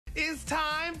It's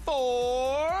time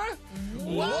for...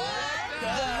 What the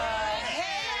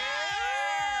Hair?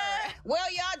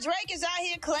 Well, y'all, Drake is out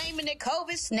here claiming that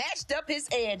COVID snatched up his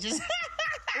edges.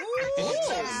 So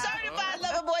Certified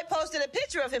Lover Boy posted a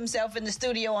picture of himself in the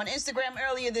studio on Instagram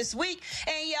earlier this week,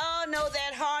 and y'all know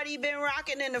that Hardy been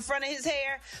rocking in the front of his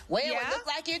hair. Well, it looked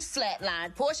like it's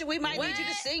flatlined. Porsha, we might need you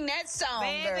to sing that song,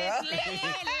 girl.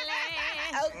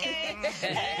 Okay.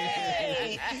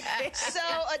 Hey. So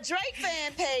a Drake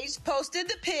fan page posted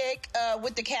the pic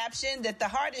with the caption that the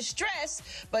heart is stressed,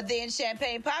 but then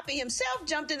Champagne Poppy himself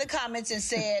jumped in the comments and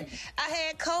said, I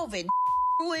had COVID.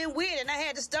 And weird, and I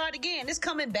had to start again. It's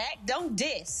coming back. Don't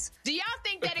diss. Do y'all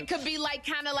think that it could be like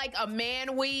kind of like a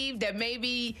man weave, that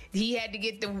maybe he had to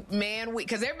get the man weave?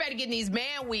 Because everybody getting these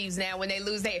man weaves now when they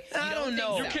lose their... I don't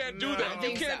know. You can't do that.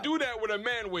 You can't do that with a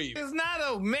man weave. It's not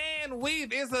a man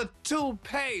weave. It's a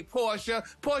toupee, Porsha.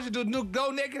 Porsha, do Go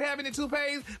Naked have any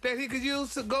toupees that he could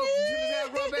use to go to his hair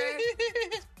grow back?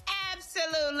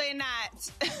 Absolutely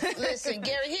not. Listen,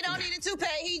 Gary, he don't need a toupee.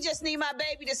 He just need my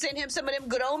baby to send him some of them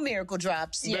good old miracle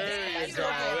drops. There you go.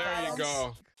 There you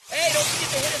go. Hey, don't forget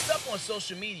to hit us up on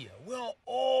social media. We're on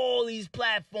all these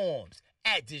platforms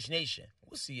at Dish Nation.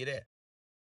 We'll see you there.